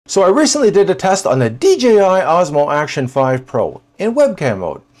So I recently did a test on the DJI Osmo Action 5 Pro in webcam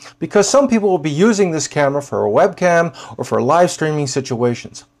mode because some people will be using this camera for a webcam or for live streaming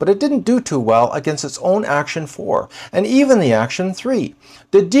situations, but it didn't do too well against its own Action 4 and even the Action 3.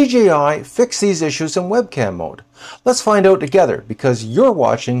 Did DJI fix these issues in webcam mode? Let's find out together because you're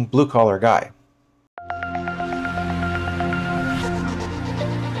watching Blue Collar Guy.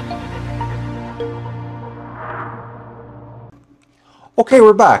 Okay,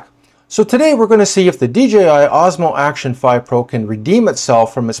 we're back. So today we're going to see if the DJI Osmo Action 5 Pro can redeem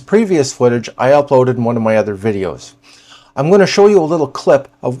itself from its previous footage I uploaded in one of my other videos. I'm going to show you a little clip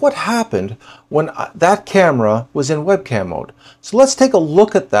of what happened when that camera was in webcam mode. So let's take a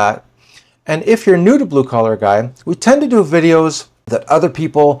look at that. And if you're new to Blue Collar Guy, we tend to do videos that other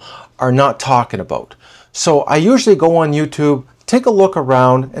people are not talking about. So I usually go on YouTube, take a look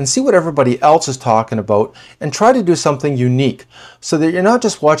around and see what everybody else is talking about and try to do something unique so that you're not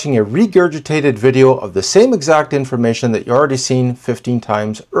just watching a regurgitated video of the same exact information that you already seen 15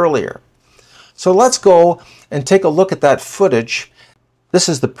 times earlier. So let's go and take a look at that footage. This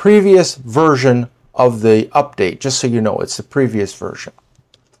is the previous version of the update, just so you know, it's the previous version.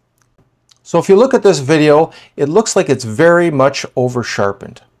 So if you look at this video, it looks like it's very much over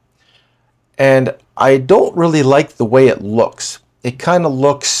sharpened. And I don't really like the way it looks. It kind of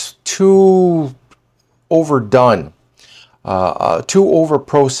looks too overdone, too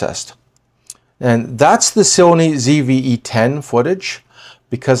over-processed. And that's the Sony ZV-E10 footage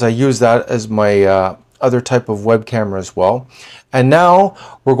because I use that as my other type of web camera as well. And now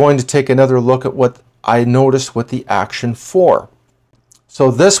we're going to take another look at what I noticed with the Action 4.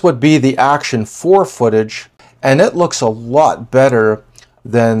 So this would be the Action 4 footage, and it looks a lot better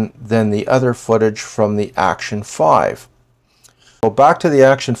than the other footage from the Action 5. Go back to the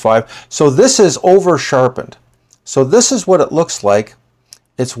Action 5. So this is over sharpened. So this is what it looks like.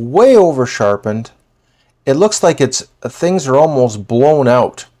 It's way over sharpened. It looks like things are almost blown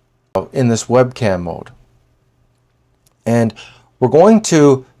out in this webcam mode. And we're going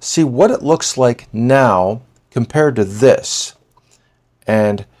to see what it looks like now compared to this.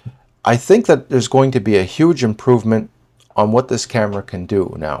 And I think that there's going to be a huge improvement on what this camera can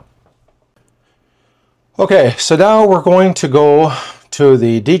do now. Okay, so now we're going to go to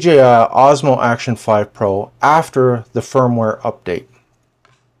the DJI Osmo Action 5 Pro after the firmware update.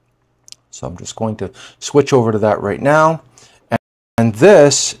 So I'm just going to switch over to that right now. And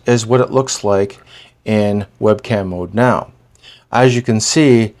this is what it looks like in webcam mode now. As you can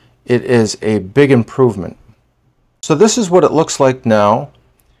see, it is a big improvement. So this is what it looks like now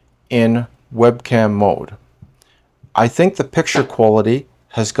in webcam mode. I think the picture quality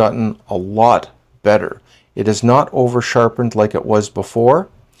has gotten a lot better. It is not over sharpened like it was before.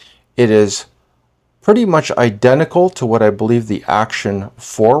 It is pretty much identical to what I believe the Action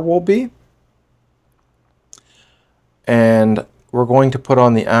 4 will be. And we're going to put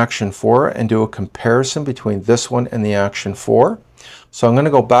on the Action 4 and do a comparison between this one and the Action 4. So I'm going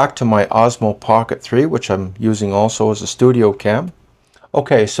to go back to my Osmo Pocket 3, which I'm using also as a studio cam.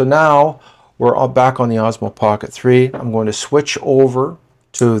 Okay, so now we're all back on the Osmo Pocket 3. I'm going to switch over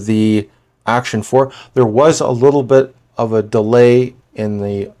to the Action 4. There was a little bit of a delay in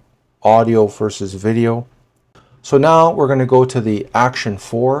the audio versus video. So now we're going to go to the Action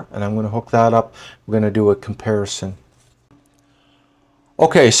 4 and I'm going to hook that up. We're going to do a comparison.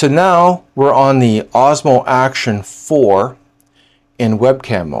 Okay, so now we're on the Osmo Action 4 in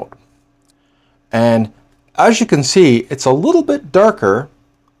webcam mode. And as you can see, it's a little bit darker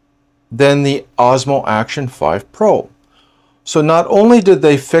than the Osmo Action 5 Pro. So not only did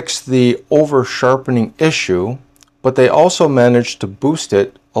they fix the over sharpening issue, but they also managed to boost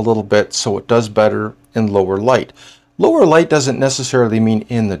it a little bit so it does better in lower light. Lower light doesn't necessarily mean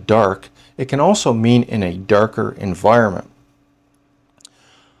in the dark. It can also mean in a darker environment.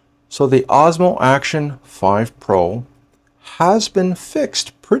 So the Osmo Action 5 Pro has been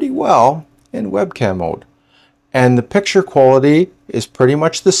fixed pretty well in webcam mode. And the picture quality is pretty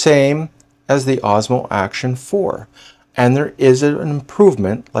much the same as the Osmo Action 4. And there is an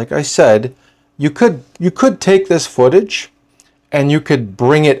improvement. Like I said, you could take this footage and you could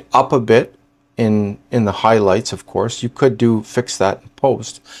bring it up a bit in the highlights, of course. You could fix that in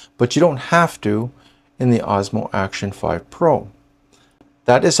post, but you don't have to in the Osmo Action 5 Pro.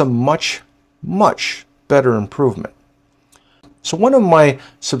 That is a much, much better improvement. So one of my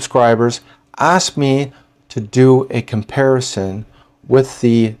subscribers asked me to do a comparison with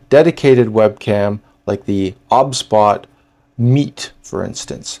the dedicated webcam like the Obsbot Meet, for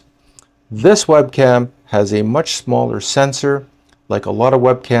instance. This webcam has a much smaller sensor, like a lot of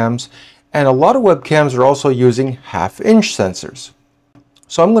webcams, and a lot of webcams are also using 1/2-inch sensors.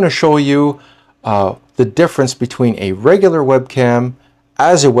 So I'm going to show you the difference between a regular webcam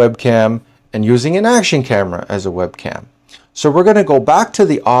as a webcam and using an action camera as a webcam. So we're going to go back to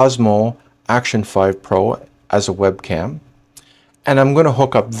the Osmo Action 5 Pro as a webcam, and I'm going to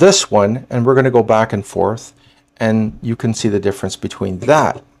hook up this one, and we're going to go back and forth, and you can see the difference between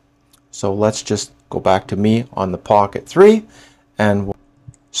that. So let's just go back to me on the Pocket 3, and we'll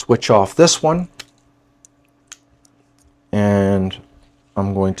switch off this one, and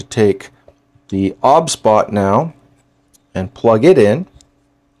I'm going to take the Obsbot now and plug it in,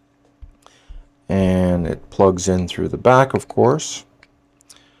 and it plugs in through the back, of course.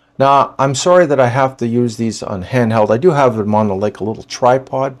 Now, I'm sorry that I have to use these on handheld. I do have them on like a little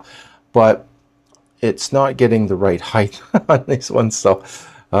tripod, but it's not getting the right height on these ones. So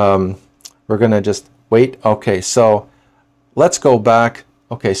we're going to just wait. Okay, so let's go back.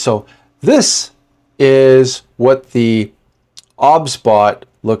 Okay, so this is what the Obsbot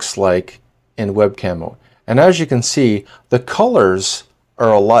looks like in webcam mode. And as you can see, the colors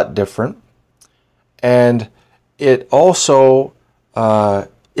are a lot different. And it also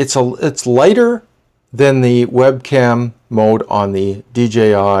it's lighter than the webcam mode on the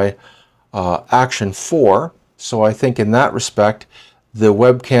DJI Action 4. So I think in that respect, the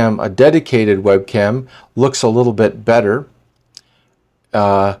webcam, a dedicated webcam, looks a little bit better.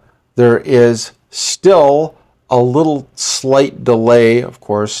 There is still a little slight delay, of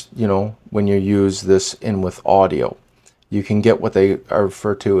course, you know, when you use this in with audio. You can get what they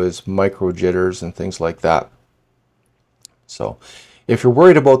refer to as micro jitters and things like that. So if you're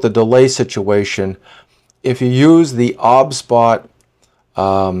worried about the delay situation, if you use the Obsbot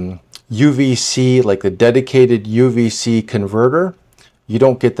UVC, like the dedicated UVC converter, you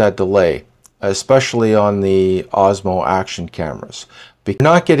don't get that delay, especially on the Osmo Action cameras. But you're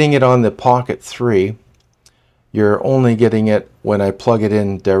not getting it on the Pocket 3. You're only getting it when I plug it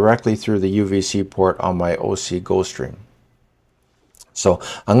in directly through the UVC port on my OC GoStream. So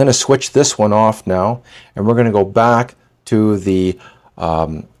I'm going to switch this one off now, and we're going to go back to the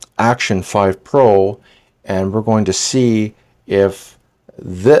Action 5 Pro, and we're going to see if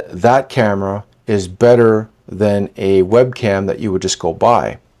that camera is better than a webcam that you would just go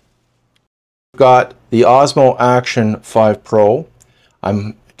buy. We've got the Osmo Action 5 Pro.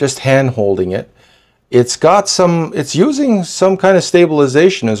 I'm just hand holding it. It's using some kind of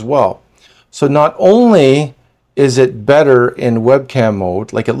stabilization as well. So not only is it better in webcam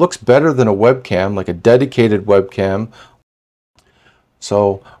mode, like it looks better than a webcam, like a dedicated webcam.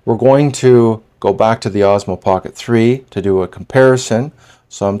 So we're going to go back to the Osmo Pocket 3 to do a comparison.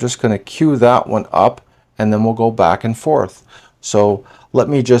 So I'm just going to cue that one up, and then we'll go back and forth. So I'm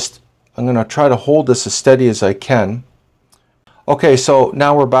going to try to hold this as steady as I can. Okay, so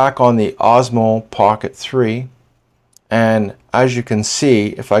now we're back on the Osmo Pocket 3, and as you can see,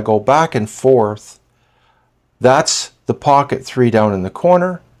 if I go back and forth, that's the Pocket 3 down in the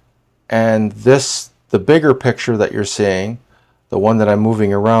corner, and the bigger picture that you're seeing, the one that I'm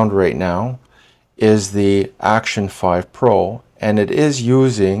moving around right now, is the Action 5 Pro, and it is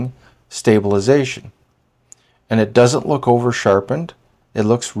using stabilization. And it doesn't look over sharpened. It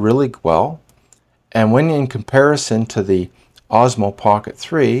looks really well. And when in comparison to the Osmo Pocket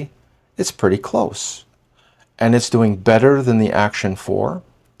 3, it's pretty close. And it's doing better than the Action 4,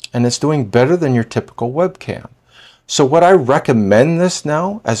 and it's doing better than your typical webcam. So would I recommend this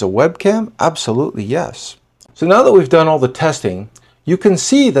now as a webcam? Absolutely yes. So now that we've done all the testing, you can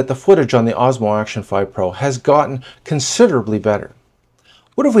see that the footage on the Osmo Action 5 Pro has gotten considerably better.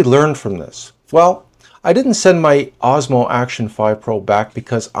 What have we learned from this? Well, I didn't send my Osmo Action 5 Pro back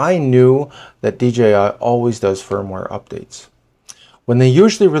because I knew that DJI always does firmware updates. When they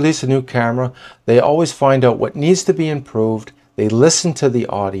usually release a new camera, they always find out what needs to be improved, they listen to the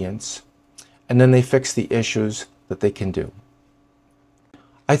audience, and then they fix the issues that they can do.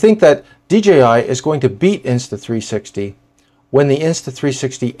 I think that DJI is going to beat Insta360 when the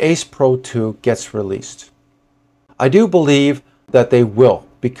Insta360 Ace Pro 2 gets released. I do believe that they will,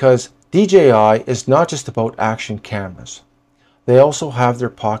 because DJI is not just about action cameras. They also have their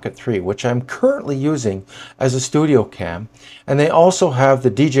Pocket 3, which I'm currently using as a studio cam, and they also have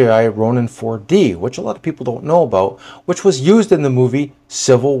the DJI Ronin 4D, which a lot of people don't know about, which was used in the movie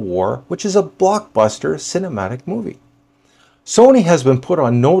Civil War, which is a blockbuster cinematic movie. Sony has been put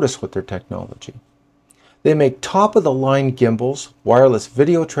on notice with their technology. They make top-of-the-line gimbals, wireless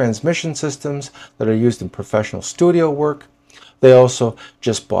video transmission systems that are used in professional studio work. They also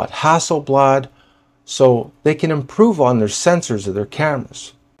just bought Hasselblad, so they can improve on their sensors of their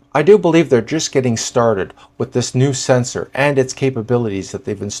cameras. I do believe they're just getting started with this new sensor and its capabilities that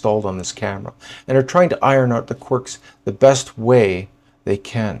they've installed on this camera, and are trying to iron out the quirks the best way they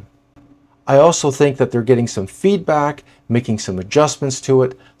can. I also think that they're getting some feedback, making some adjustments to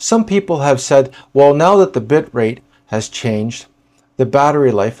it. Some people have said, well, now that the bit rate has changed, the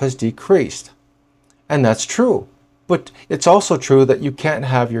battery life has decreased. And that's true. But it's also true that you can't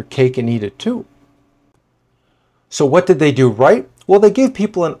have your cake and eat it too. So what did they do right? Well, they gave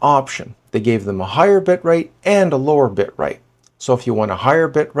people an option. They gave them a higher bit rate and a lower bit rate. So if you want a higher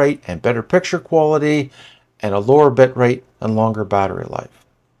bit rate and better picture quality, and a lower bit rate and longer battery life.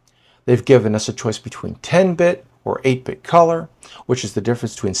 They've given us a choice between 10-bit or 8-bit color, which is the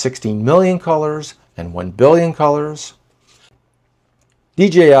difference between 16 million colors and 1 billion colors.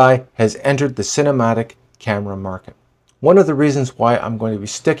 DJI has entered the cinematic camera market. One of the reasons why I'm going to be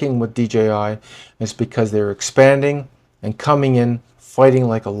sticking with DJI is because they're expanding and coming in fighting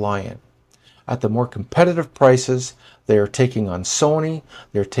like a lion. At the more competitive prices, they are taking on Sony,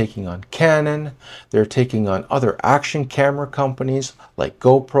 they're taking on Canon, they're taking on other action camera companies like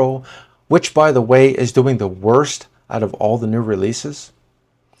GoPro, which, by the way, is doing the worst out of all the new releases.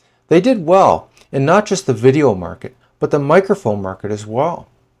 They did well in not just the video market, but the microphone market as well.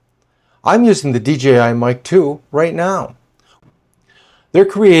 I'm using the DJI Mic 2 right now. They're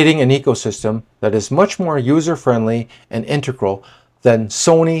creating an ecosystem that is much more user-friendly and integral than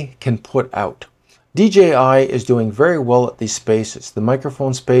Sony can put out. DJI is doing very well at these spaces, the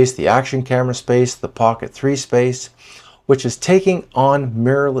microphone space, the action camera space, the Pocket 3 space, which is taking on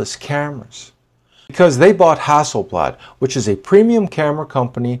mirrorless cameras. Because they bought Hasselblad, which is a premium camera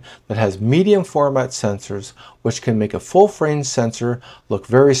company that has medium format sensors, which can make a full frame sensor look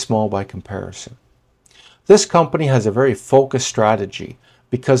very small by comparison. This company has a very focused strategy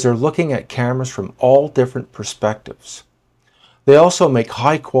because they're looking at cameras from all different perspectives. They also make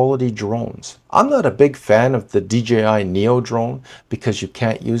high quality drones. I'm not a big fan of the DJI Neo drone because you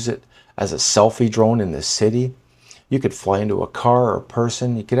can't use it as a selfie drone in the city. You could fly into a car or a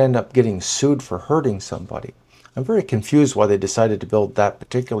person. You could end up getting sued for hurting somebody. I'm very confused why they decided to build that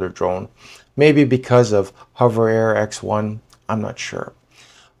particular drone. Maybe because of Hover Air X1, I'm not sure.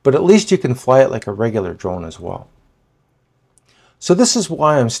 But at least you can fly it like a regular drone as well. So this is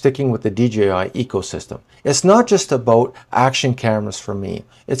why I'm sticking with the DJI ecosystem. It's not just about action cameras for me.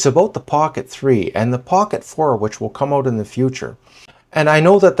 It's about the Pocket 3 and the Pocket 4, which will come out in the future. And I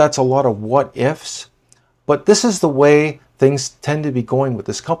know that that's a lot of what ifs, but this is the way things tend to be going with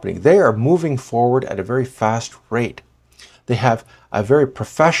this company. They are moving forward at a very fast rate. They have a very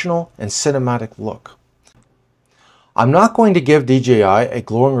professional and cinematic look. I'm not going to give DJI a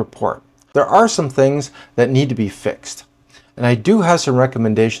glowing report. There are some things that need to be fixed. And I do have some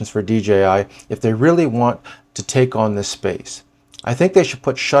recommendations for DJI if they really want to take on this space. I think they should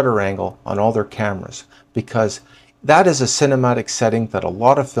put shutter angle on all their cameras because that is a cinematic setting that a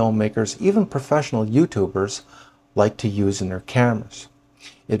lot of filmmakers, even professional YouTubers, like to use in their cameras.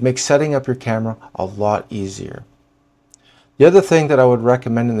 It makes setting up your camera a lot easier. The other thing that I would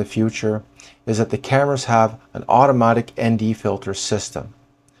recommend in the future is that the cameras have an automatic ND filter system.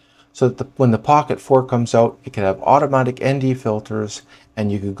 So that when the Pocket 4 comes out, it can have automatic ND filters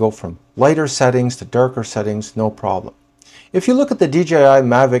and you can go from lighter settings to darker settings, no problem. If you look at the DJI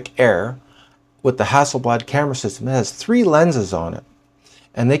Mavic Air with the Hasselblad camera system, it has 3 lenses on it.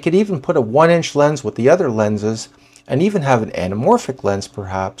 And they could even put a 1-inch lens with the other lenses and even have an anamorphic lens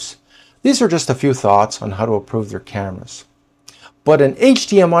perhaps. These are just a few thoughts on how to improve their cameras. But an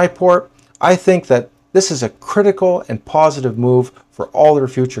HDMI port, I think that this is a critical and positive move for all their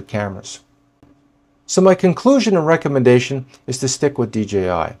future cameras. So my conclusion and recommendation is to stick with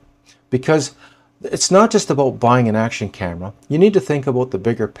DJI because it's not just about buying an action camera. You need to think about the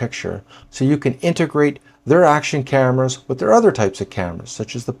bigger picture so you can integrate their action cameras with their other types of cameras,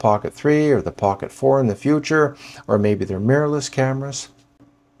 such as the Pocket 3 or the Pocket 4 in the future, or maybe their mirrorless cameras.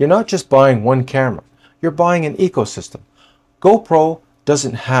 You're not just buying one camera, you're buying an ecosystem. GoPro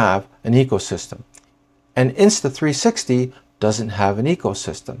doesn't have an ecosystem, and Insta360 doesn't have an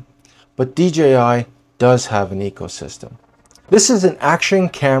ecosystem, but DJI does have an ecosystem. This is an action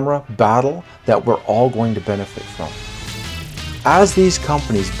camera battle that we're all going to benefit from. As these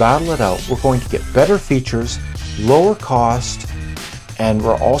companies battle it out, we're going to get better features, lower cost, and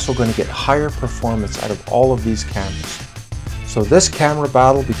we're also going to get higher performance out of all of these cameras. So this camera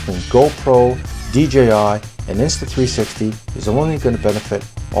battle between GoPro, DJI, and Insta360 is only going to benefit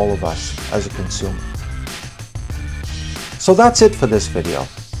all of us as a consumer. So that's it for this video.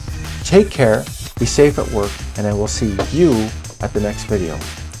 Take care, be safe at work, and I will see you at the next video.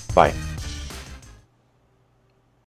 Bye.